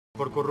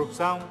por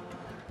corrupção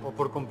ou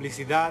por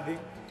cumplicidade,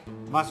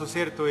 mas o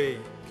certo é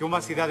que uma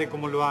cidade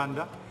como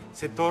Luanda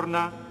se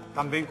torna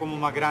também como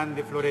uma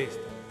grande floresta,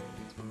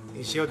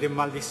 cheia de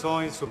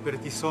maldições,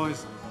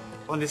 superstições,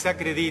 onde se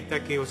acredita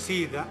que o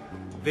SIDA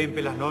vem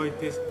pelas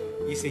noites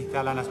e se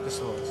instala nas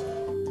pessoas.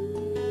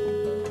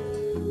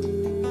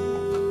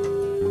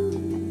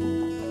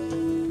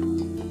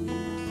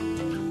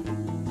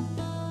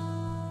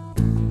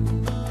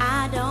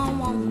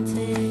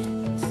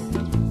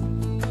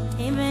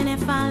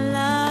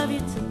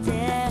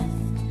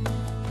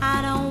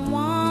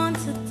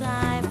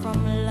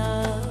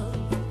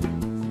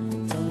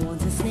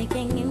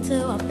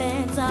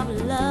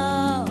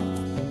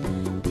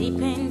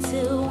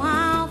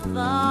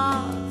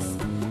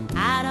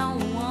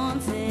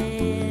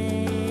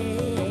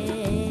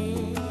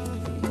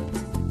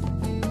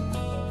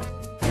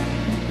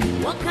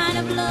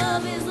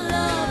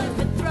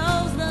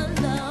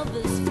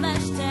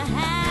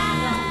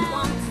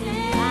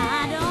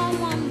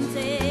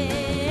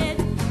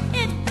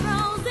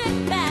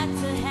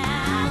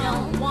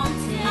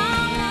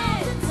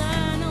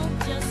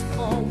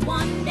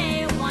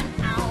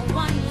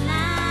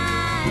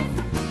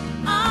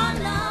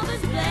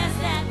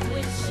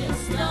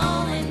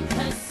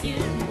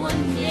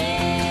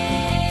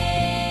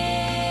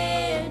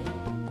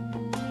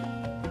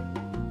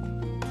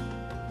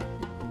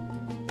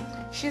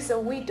 She's a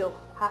widow.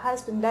 Her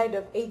husband died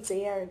of AIDS a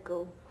year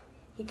ago.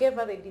 He gave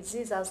her the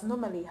disease as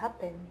normally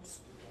happens.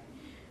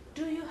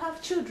 Do you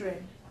have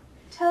children?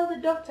 Tell the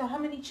doctor how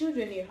many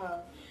children you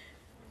have.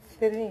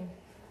 3.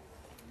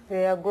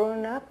 They are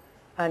grown up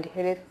and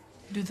healthy.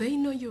 Do they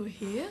know you're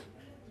here?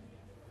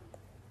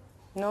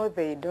 No,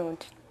 they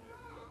don't.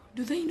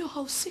 Do they know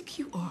how sick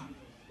you are?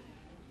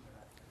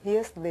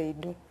 Yes, they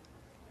do.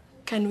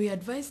 Can we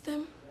advise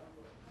them?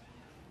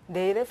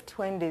 They left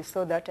when they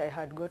saw that I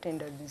had gotten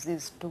the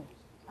disease too.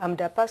 I'm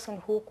the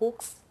person who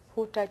cooks,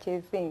 who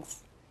touches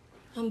things.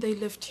 And they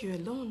left you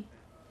alone?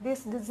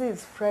 This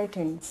disease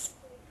frightens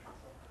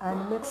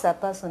and makes a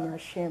person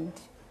ashamed.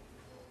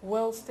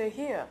 Well, stay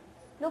here.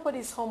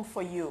 Nobody's home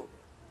for you.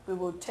 We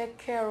will take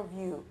care of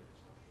you.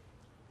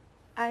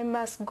 I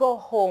must go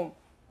home.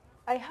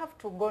 I have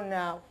to go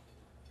now.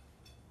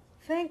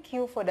 Thank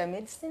you for the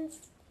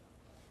medicines.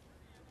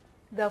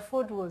 The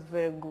food was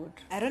very good.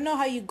 I don't know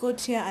how you got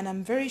here, and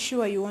I'm very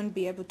sure you won't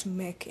be able to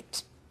make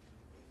it.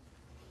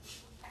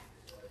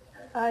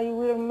 I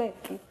will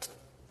make it.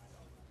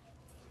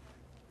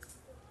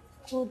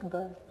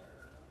 Goodbye.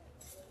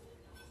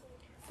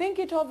 Think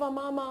it over,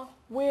 Mama.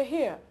 We're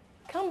here.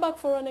 Come back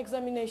for an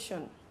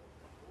examination.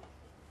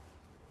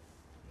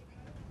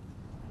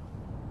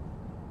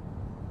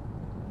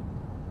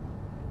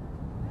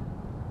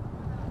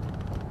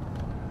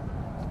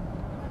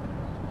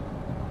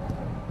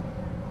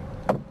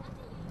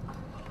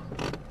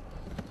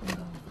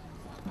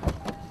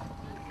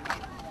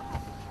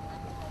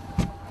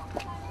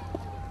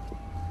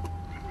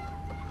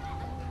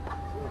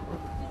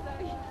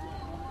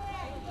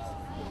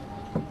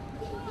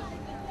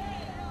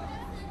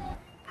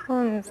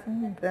 Promise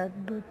me that,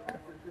 doctor.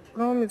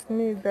 Promise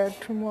me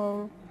that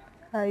tomorrow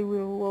I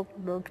will walk,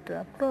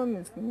 doctor.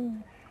 Promise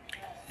me.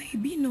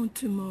 Maybe not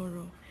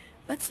tomorrow,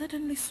 but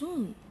certainly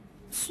soon.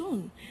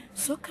 Soon.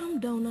 So calm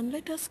down and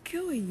let us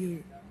cure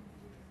you.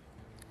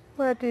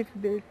 What if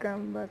they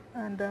come back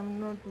and I'm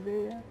not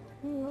there?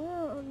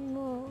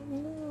 No.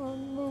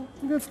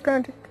 This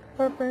can't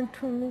happen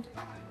to me.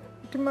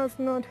 It must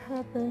not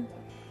happen.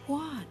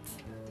 What?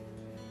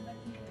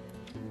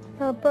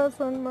 A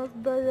person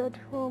must die at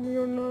home,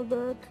 you know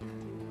that.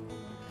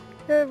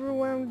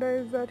 Everyone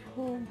dies at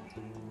home.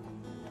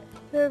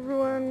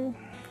 Everyone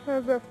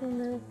has a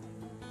funeral.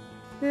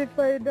 If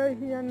I die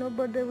here,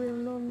 nobody will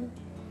know me.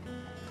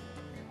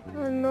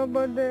 And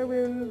nobody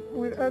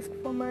will ask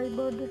for my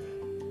body.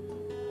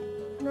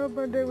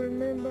 Nobody will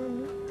remember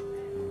me.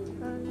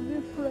 And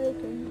this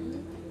frightened me.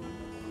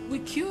 We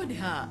cured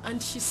her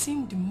and she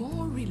seemed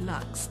more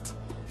relaxed.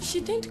 She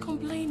didn't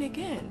complain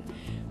again.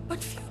 But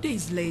a few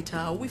days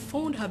later, we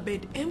found her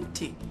bed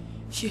empty.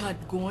 She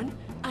had gone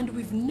and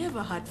we've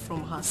never heard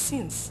from her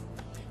since.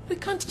 We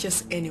can't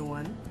chase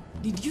anyone.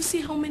 Did you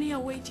see how many are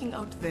waiting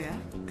out there?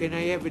 Can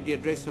I have the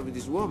address of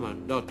this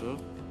woman, doctor?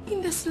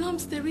 In the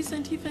slums there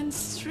isn't even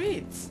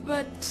streets.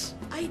 But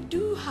I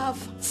do have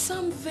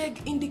some vague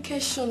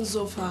indications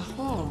of her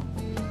home.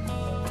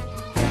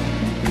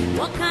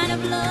 What kind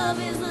of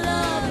love is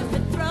love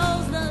if it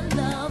throws the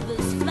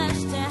lover's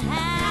flesh to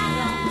have?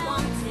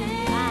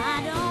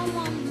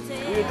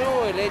 You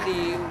know a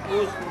lady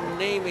whose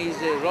name is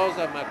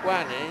Rosa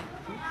Maquane?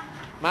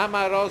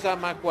 Mama Rosa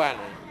Maquane.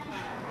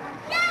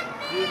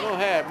 Do you know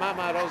her,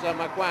 Mama Rosa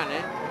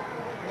Maquane?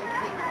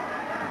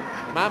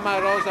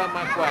 Mama Rosa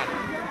Maquane.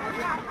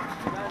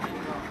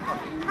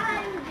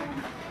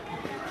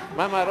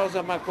 Mama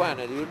Rosa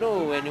Maquane. Do you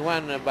know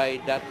anyone by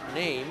that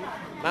name?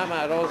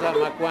 Mama Rosa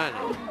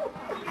Maquane.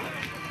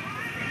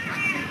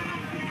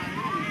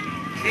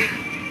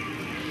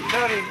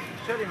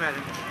 Sorry,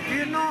 madam. Do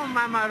you know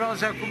Mama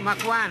Rosa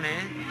Maquane?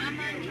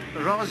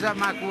 Rosa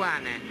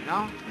Maquane,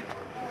 no?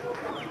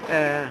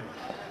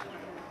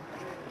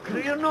 Do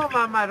you know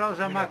Mama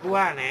Rosa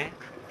Macuane?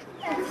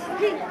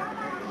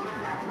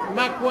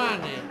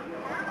 Macuane.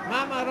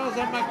 Mama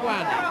Rosa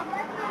Macuane.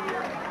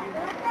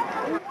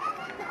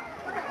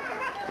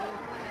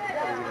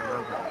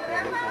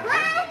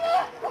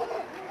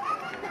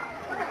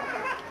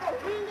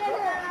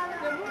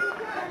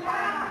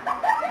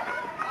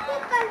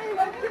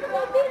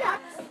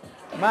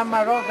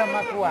 Mamma Rosa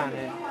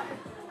Macuane.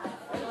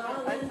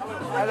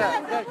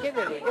 Allora,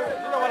 chiedili. Do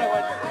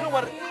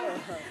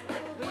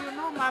you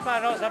know Mama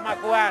Rosa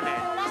Macuane?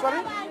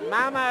 Sorry?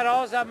 Mama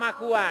Rosa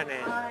Macuane.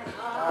 I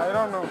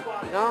don't know.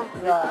 No?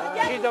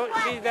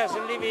 Yeah. She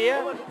doesn't live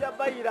here?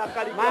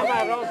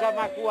 Mama Rosa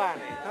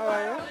Macuane. How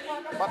are you?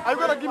 But are you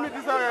going to give me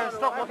this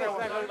stock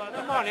whatever?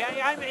 Money.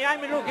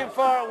 I'm looking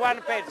for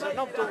one person,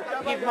 not to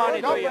give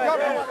money to you.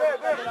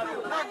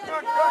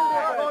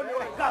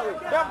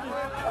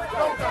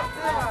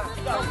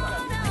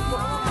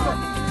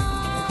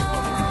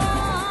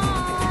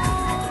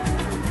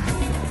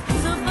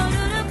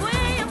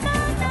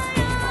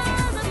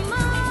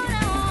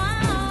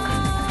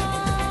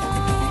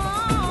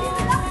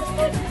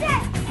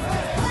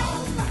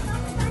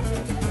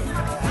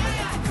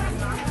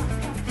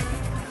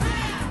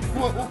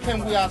 Who can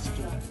we ask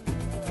to?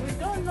 We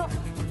don't know.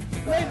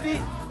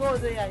 Maybe go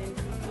there. You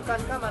can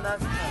come and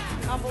ask her.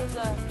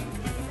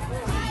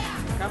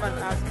 Come and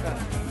ask her.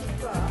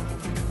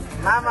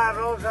 Mama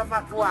Rosa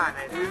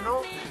Macuane, do you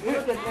know? You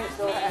know the name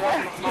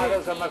of Mama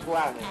Rosa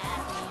Macuane?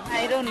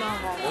 I don't know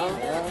her.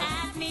 Look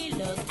at me,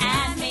 look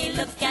at me,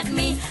 look at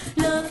me,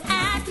 look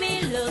at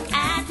me, look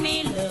at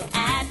me, look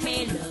at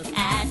me, look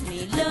at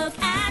me, look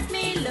at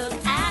me,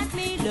 look at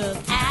me,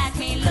 look at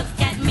me, look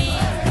at me.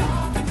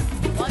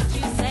 What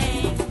you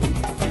say?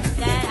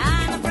 That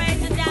I'm afraid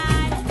to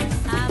die.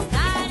 I've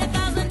died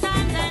 1,000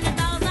 times and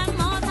 1,000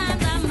 more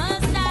times I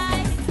must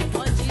die.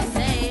 What you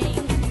say?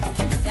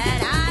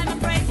 That I'm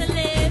afraid to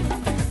live.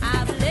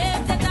 I've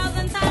lived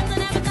 1,000 times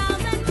and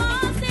 1,000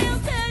 more still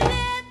to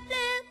live.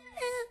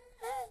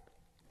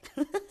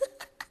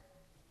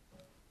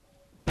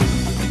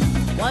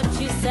 What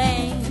you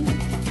say?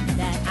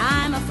 That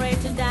I'm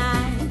afraid to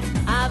die.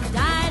 I've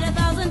died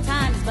 1,000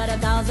 times, but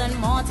 1,000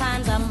 more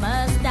times I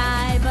must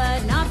die.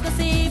 But not this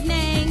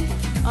evening,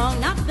 oh,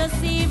 not this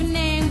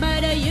evening.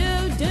 But do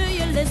you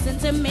listen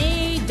to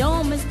me?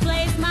 Don't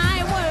misplace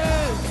my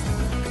words.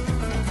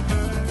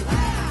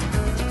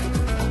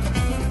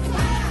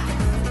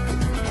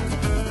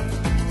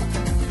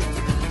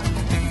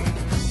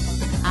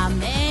 I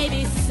may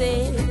be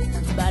sick,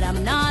 but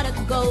I'm not a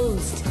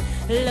ghost.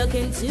 Look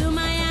into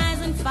my eyes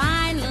and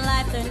find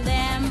life in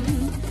them.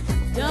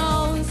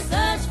 Don't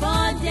search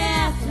for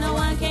death, no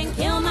one can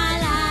kill my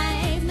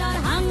life. Not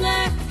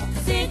hunger,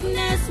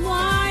 sickness,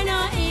 war,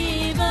 nor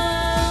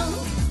evil.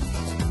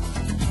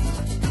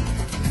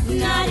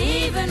 Not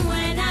even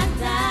when I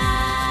die.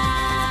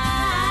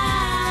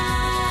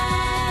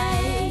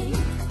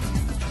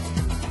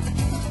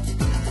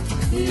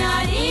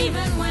 Not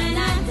even when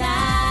I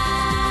die.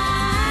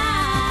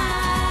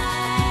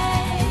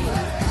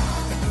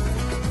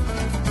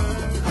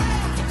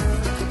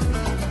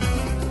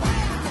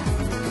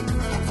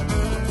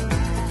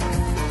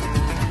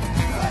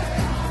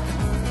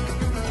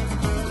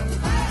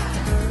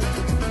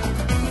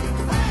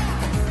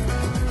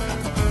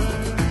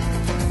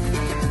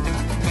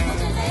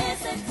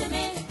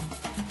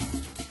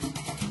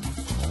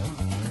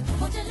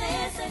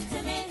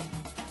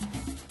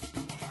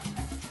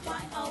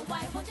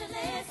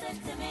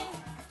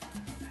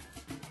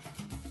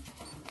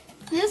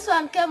 This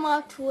one came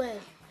out well.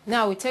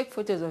 Now we take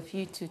photos of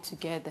you two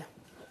together.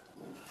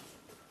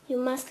 You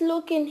must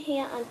look in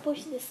here and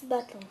push this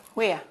button.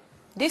 Where?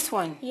 This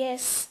one?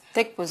 Yes.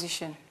 Take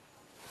position.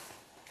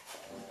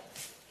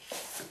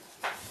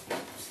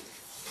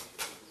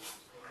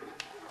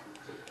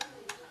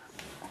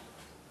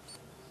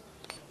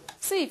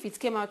 See if it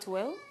came out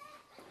well.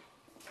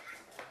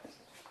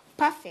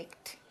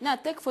 Perfect. Now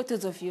take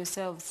photos of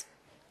yourselves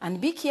and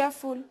be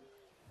careful.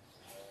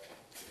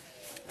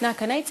 Now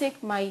can I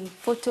take my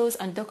photos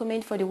and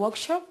document for the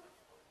workshop?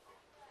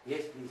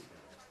 Yes, please.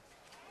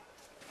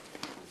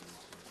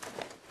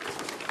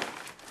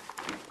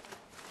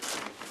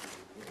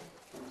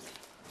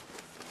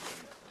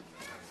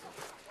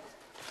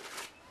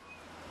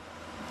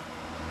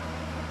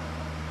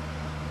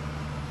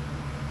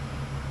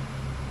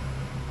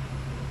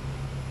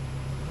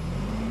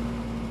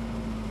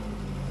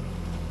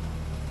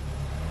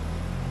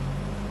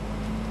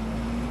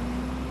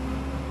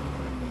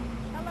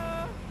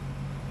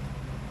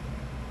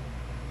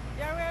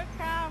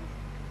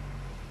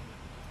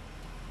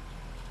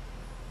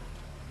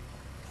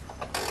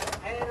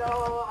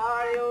 Hello, how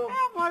are you?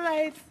 I'm all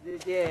right.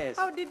 Yes.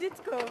 How did it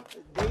go?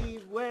 They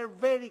were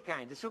very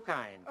kind, so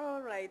kind.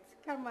 All right.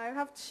 Come, I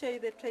have to show you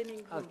the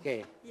training room.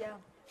 Okay. Yeah.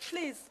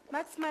 Please,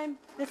 maximum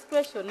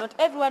discretion. Not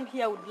everyone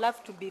here would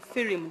love to be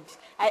filmed.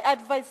 I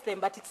advise them,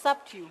 but it's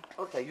up to you.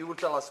 Okay, you will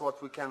tell us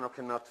what we can or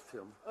cannot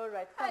film. All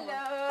right. Hello.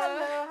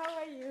 Hello, how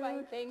are you?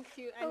 Fine, thank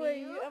you. How are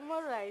you? I'm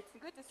all right.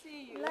 Good to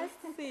see you. Nice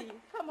to see you.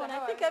 Come on,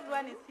 How I think are you?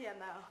 everyone is here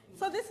now.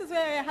 So this is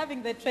where we're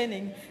having the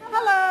training.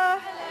 Hello.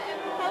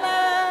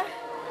 Hello.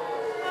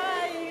 How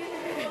are you?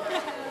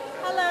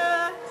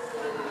 Hello.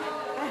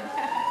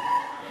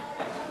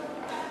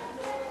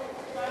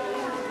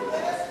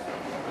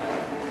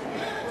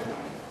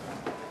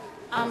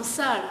 I'm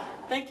Sarah.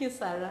 Thank you,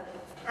 Sarah.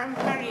 I'm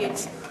Harriet.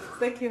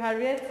 Thank you,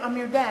 Harriet. I'm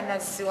Uganda,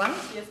 Siwan.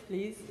 Yes,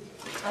 please.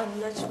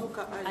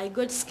 I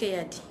got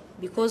scared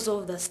because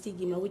of the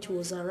stigma which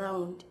was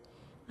around,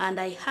 and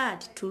I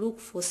had to look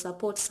for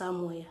support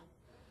somewhere.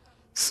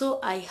 So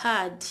I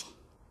heard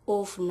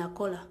of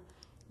NACOLA.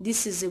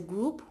 This is a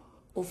group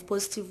of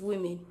positive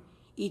women.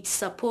 It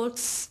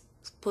supports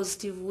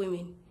positive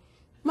women.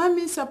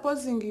 Mommy,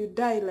 supposing you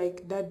die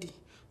like Daddy,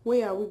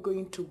 where are we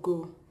going to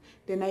go?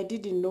 Then I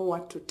didn't know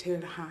what to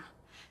tell her.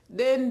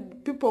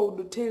 Then people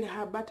would tell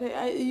her, but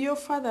your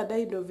father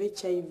died of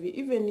HIV.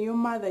 Even your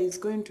mother is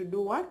going to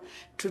do what?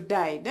 To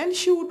die. Then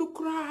she would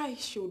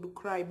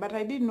cry, but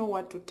I didn't know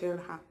what to tell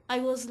her. I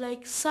was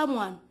like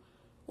someone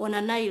on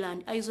an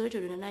island,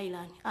 isolated on an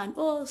island, and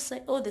all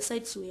the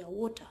sides were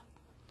water.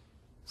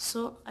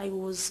 So I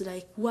was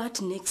like,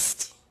 what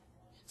next?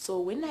 So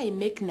when I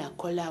make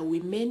NACOLA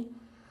women,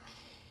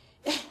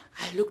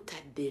 I looked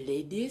at the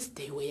ladies,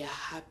 they were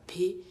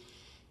happy.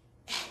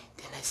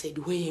 Then I said,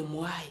 where am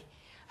I?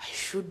 I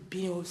should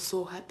be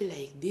also happy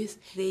like this.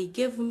 They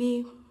gave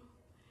me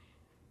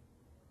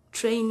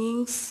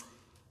trainings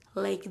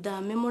like the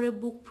memory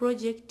book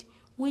project,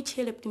 which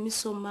helped me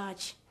so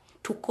much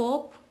to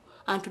cope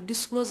and to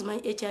disclose my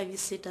HIV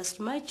status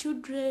to my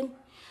children.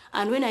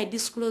 And when I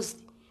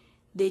disclosed,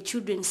 the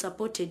children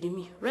supported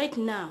me. Right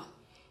now,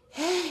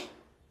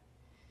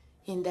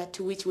 in that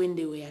which when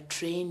they were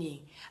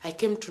training, I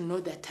came to know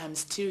that I'm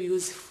still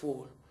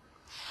useful.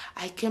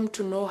 I came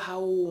to know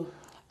how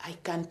I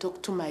can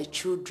talk to my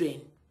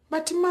children.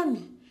 But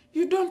Mommy,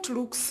 you don't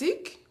look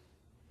sick.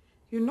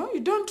 You know, you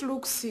don't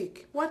look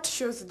sick. What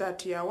shows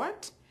that you are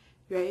what?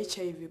 You are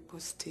HIV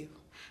positive.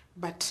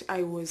 But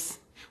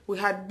we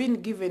had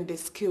been given the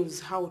skills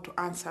how to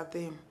answer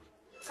them.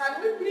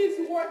 Can we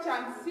please watch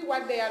and see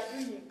what they are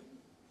doing?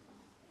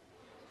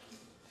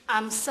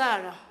 I'm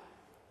Sarah.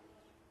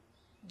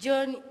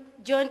 John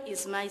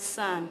is my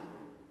son.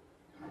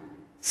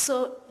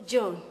 So,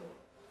 John.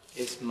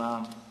 Yes,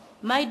 ma'am.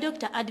 My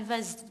doctor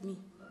advised me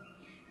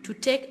to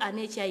take an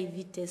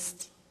HIV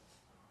test.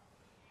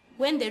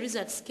 When the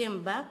results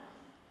came back,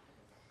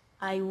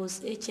 I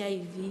was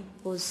HIV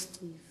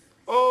positive.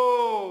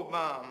 Oh,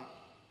 ma'am.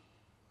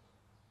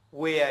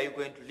 Where are you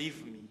going to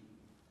leave me?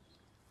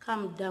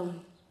 Calm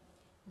down.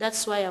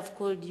 That's why I've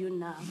called you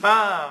now.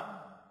 Ma'am.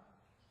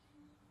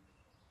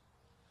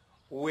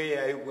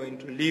 Where are you going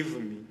to leave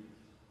me?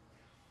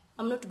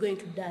 I'm not going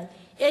to die.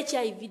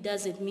 HIV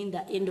doesn't mean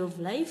the end of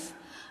life.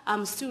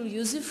 I'm still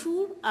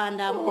useful,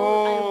 and I'll be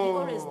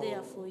always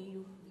there for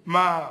you.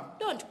 Ma'am.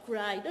 Don't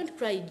cry,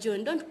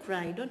 John. Don't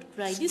cry.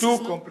 It's too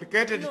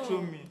complicated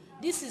to me.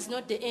 This is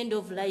not the end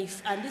of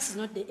life, and this is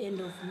not the end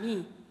of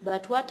me.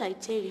 But what I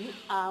tell you,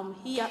 I'm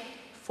here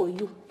for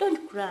you.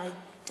 Don't cry.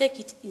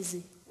 Take it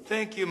easy.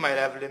 Thank you, my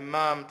lovely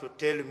ma'am, to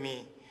tell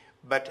me,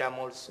 but I'm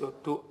also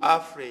too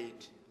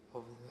afraid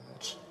of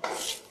that.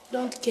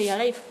 Don't care,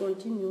 life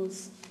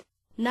continues.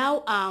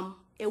 Now I'm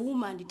a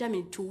woman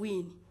determined to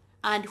win,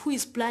 and who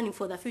is planning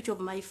for the future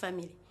of my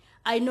family.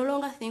 I no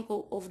longer think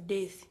of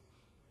death.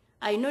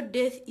 I know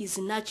death is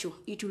natural.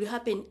 It will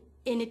happen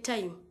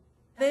anytime.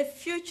 The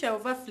future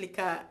of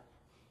Africa,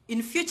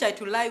 in future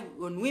it will lie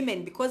on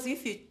women, because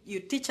if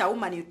you teach a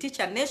woman, you teach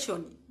a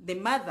nation, the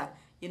mother,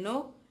 you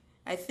know.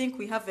 I think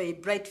we have a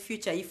bright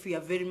future if we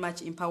are very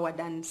much empowered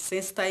and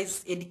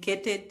sensitized,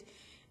 educated.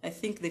 I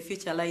think the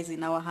future lies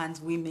in our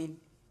hands, women.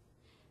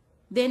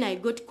 Then I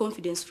got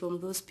confidence from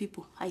those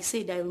people. I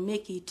said I will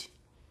make it.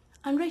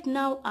 And right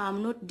now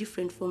I'm not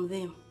different from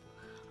them.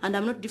 And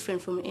I'm not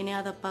different from any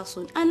other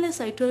person. Unless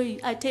I tell you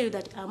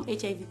that I'm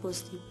HIV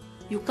positive.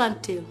 You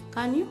can't tell,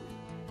 can you?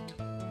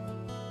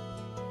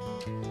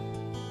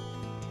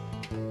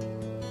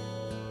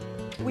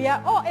 We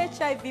are all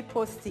HIV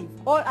positive,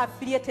 all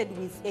affiliated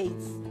with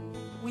AIDS.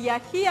 We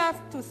are here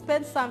to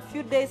spend some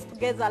few days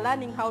together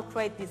learning how to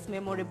write this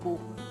memory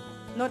book.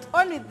 Not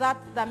only that,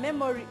 the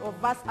memory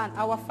of us and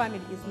our family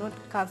is not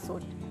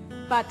cancelled,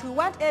 but we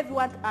want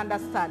everyone to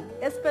understand,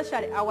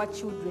 especially our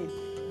children,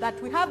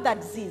 that we have that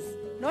disease,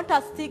 not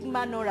a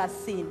stigma nor a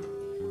sin.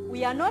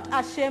 We are not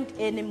ashamed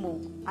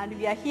anymore, and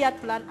we are here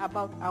to learn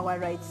about our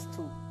rights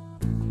too.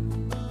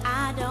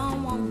 I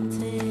don't want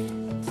it,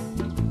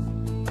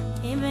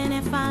 even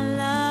if I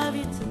love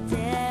you to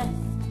death.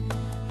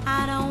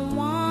 I don't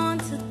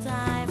want to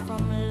die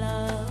from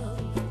love.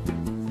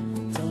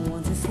 Don't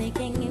want to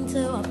sneaking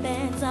into a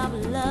bed of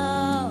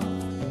love,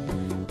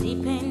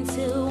 deep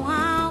into